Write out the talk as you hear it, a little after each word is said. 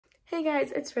Hey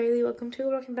guys, it's Riley. Welcome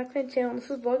back to my channel.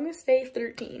 This is Vlogmas Day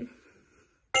 13.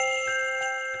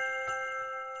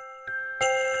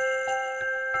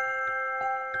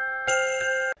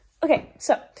 Okay,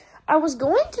 so I was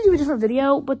going to do a different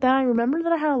video, but then I remembered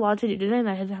that I had a lot to do today and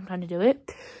I didn't have time to do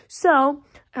it. So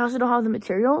I also don't have the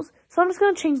materials, so I'm just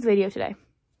going to change the video today.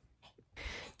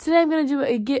 Today I'm going to do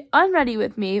a Get Unready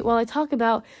with me while I talk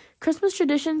about Christmas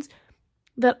traditions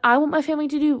that I want my family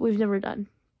to do we've never done,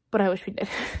 but I wish we did.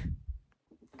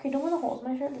 Okay, don't wear the holes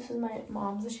in my shirt. This is my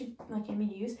mom's that she gave me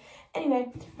to use.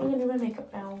 Anyway, we're gonna do my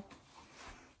makeup now.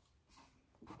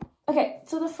 Okay,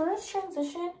 so the first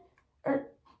transition, the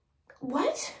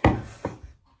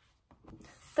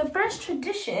first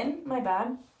tradition, my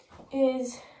bad,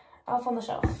 is Elf on the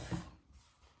Shelf.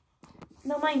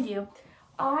 Now, mind you,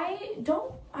 I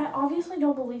obviously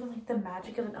don't believe in like the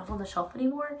magic of an Elf on the Shelf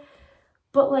anymore,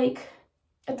 but like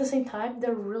at the same time,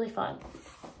 they're really fun.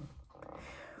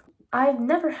 I've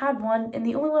never had one, and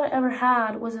the only one I ever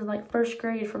had was in like first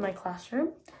grade from my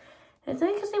classroom. And I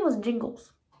think his name was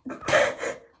Jingles.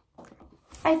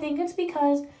 I think it's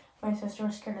because my sister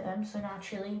was scared of them, so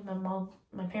naturally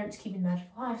my parents keeping magic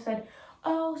alive said,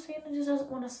 "Oh, Santa just doesn't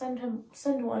want to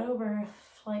send one over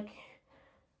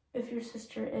if your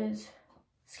sister is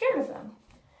scared of them."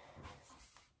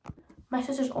 My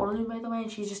sister's older than me, by the way,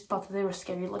 and she just thought that they were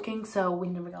scary looking, so we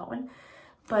never got one.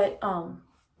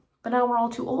 But now we're all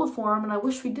too old for them, and I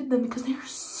wish we did them because they are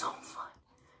so fun.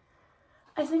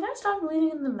 I think I stopped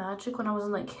believing in the magic when I was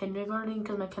in like kindergarten,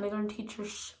 because my kindergarten teacher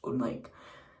showed like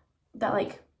that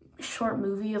like short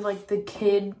movie of like the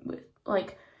kid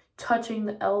like touching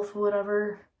the elf or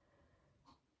whatever,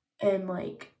 and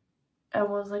like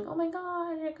everyone was like, "Oh my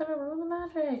god, you're gonna ruin the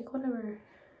magic," whatever.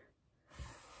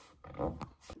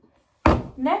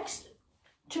 Next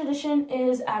tradition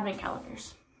is advent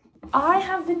calendars. I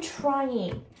have been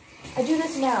trying, I do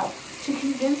this now, to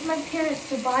convince my parents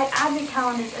to buy advent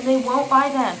calendars, and they won't buy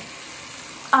them.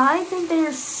 I think they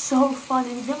are so fun,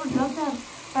 and I've never done them,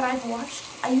 but I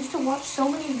used to watch so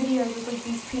many videos of like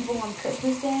these people on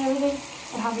Christmas Day and everything,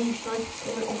 and how they used to like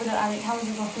open their advent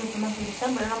calendars all through the month of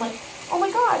December, and I'm like, oh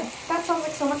my god, that sounds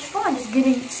like so much fun, just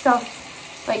getting stuff,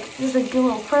 like just like get a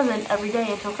little present every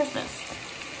day until Christmas.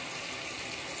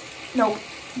 Nope.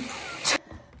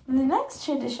 The next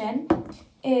tradition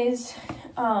is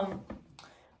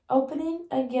opening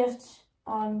a gift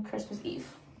on Christmas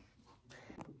Eve.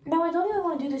 Now, I don't even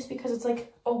want to do this because it's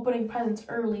like opening presents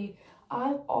early.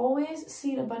 I've always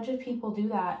seen a bunch of people do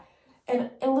that,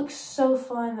 and it looks so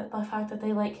fun, that the fact that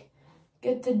they like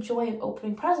get the joy of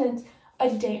opening presents a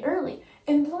day early.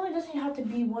 And it only doesn't have to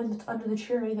be one that's under the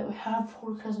tree that we have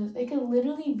for Christmas. It could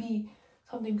literally be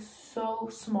something so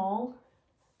small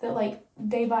that like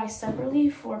they buy separately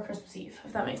for Christmas Eve,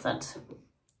 if that makes sense.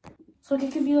 So like,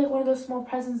 it could be like one of those small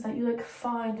presents that you like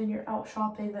find when you're out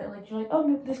shopping that like you're like,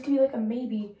 oh, this could be like a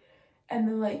maybe, and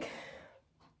then like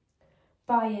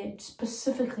buy it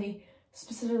specifically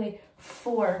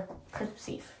for Christmas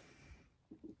Eve.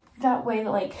 That way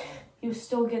that like you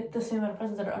still get the same amount of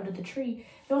presents that are under the tree.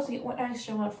 You also get one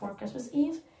extra one for Christmas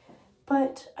Eve.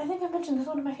 But I think I mentioned this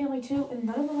one to my family too, and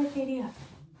none of them like the idea.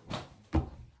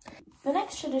 The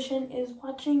next tradition is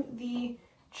watching the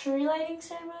tree lighting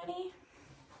ceremony.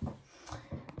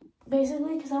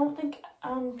 Basically, because I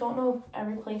don't know if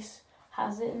every place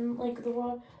has it in like the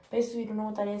world. Basically, you don't know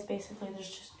what that is. Basically, there's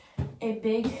just a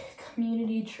big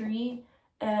community tree,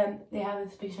 and they have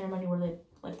this big ceremony where they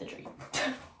light the tree.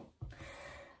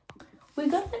 We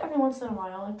go to it every once in a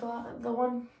while. Like the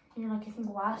one, I think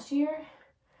last year,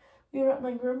 we were at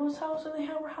my grandma's house and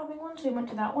were having one, so we went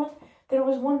to that one. There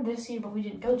was one this year, but we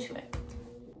didn't go to it.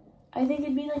 I think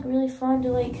it'd be like really fun to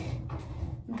like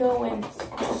go and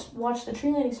just watch the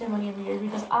tree lighting ceremony every year,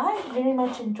 because I very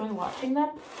much enjoy watching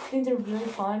them. I think they're really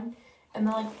fun, and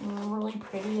they're like really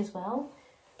pretty as well.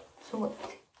 So look.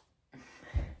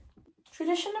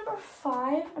 Tradition number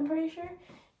 5, I'm pretty sure,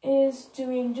 is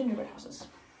doing gingerbread houses.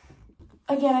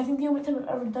 Again, I think the only time I've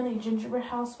ever done a gingerbread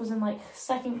house was in like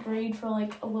 2nd grade for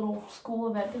like a little school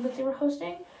event thing that they were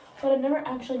hosting, but I've never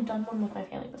actually done one with my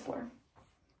family before.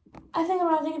 I think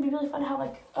it'd be really fun to have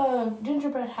like a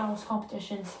gingerbread house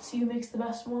competition, see who makes the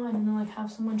best one, and then like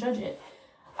have someone judge it.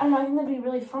 I don't know, I think that'd be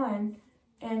really fun,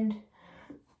 and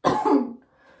but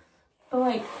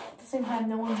like at the same time,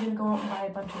 no one's gonna go out and buy a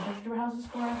bunch of gingerbread houses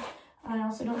for us. And I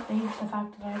also don't think the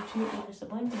fact that I have 2 older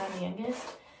siblings and I'm the youngest,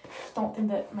 don't think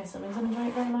that my siblings would enjoy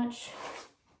it very much.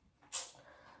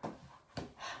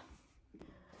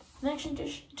 The next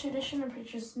tradition, I'm pretty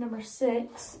sure is number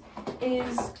 6,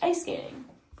 is ice skating.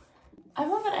 I've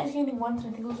only gone ice skating once,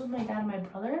 and I think it was with my dad and my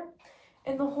brother.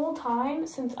 And the whole time,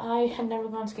 since I had never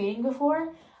gone skating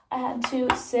before, I had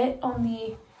to sit on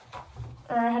the,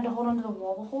 or I had to hold onto the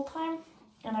wall the whole time.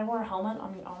 And I wore a helmet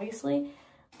on me, obviously.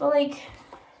 But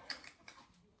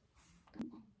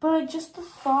just the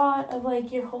thought of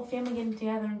like your whole family getting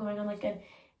together and going on like an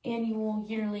annual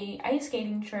yearly ice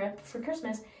skating trip for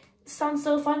Christmas sounds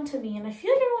so fun to me. And I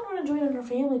feel like everyone would enjoy it in their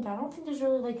family, but I don't think there's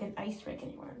really like an ice rink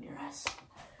anywhere near us.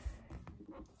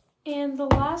 And the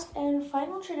last and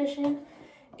final tradition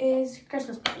is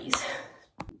Christmas parties.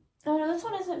 Now, I know this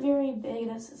one isn't very big,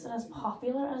 it's not as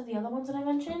popular as the other ones that I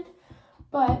mentioned,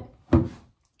 but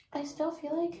I still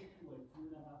feel like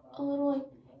a little like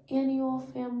annual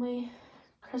family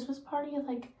Christmas party,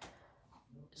 like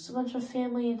just a bunch of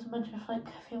family and a bunch of like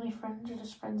family friends or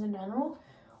just friends in general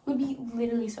would be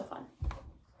literally so fun.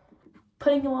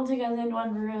 Putting them all together in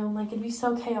one room, like it'd be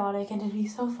so chaotic and it'd be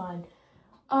so fun.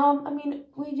 I mean,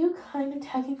 we do kind of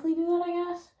technically do that,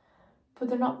 I guess, but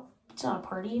it's not a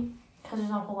party because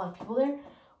there's not a whole lot of people there.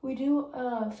 We do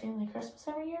a family Christmas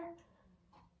every year,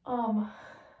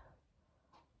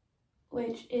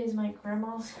 which is my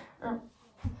grandma's, or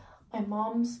my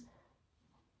mom's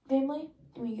family,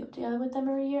 and we get together with them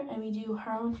every year, and we do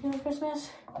her own family Christmas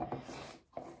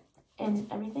and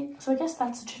everything. So I guess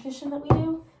that's a tradition that we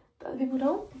do that other people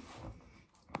don't.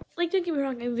 Like, don't get me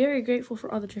wrong, I'm very grateful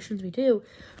for all the traditions we do,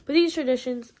 but these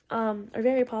traditions are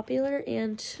very popular,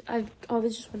 and I've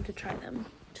always just wanted to try them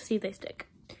to see if they stick.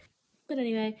 But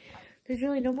anyway, there's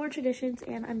really no more traditions,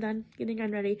 and I'm done getting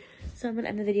ready, so I'm gonna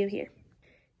end the video here.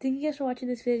 Thank you guys for watching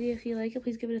this video. If you like it,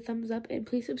 please give it a thumbs up, and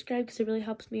please subscribe because it really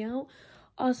helps me out.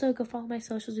 Also, go follow my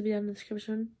socials, will be down in the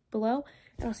description below,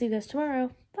 and I'll see you guys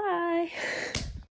tomorrow. Bye!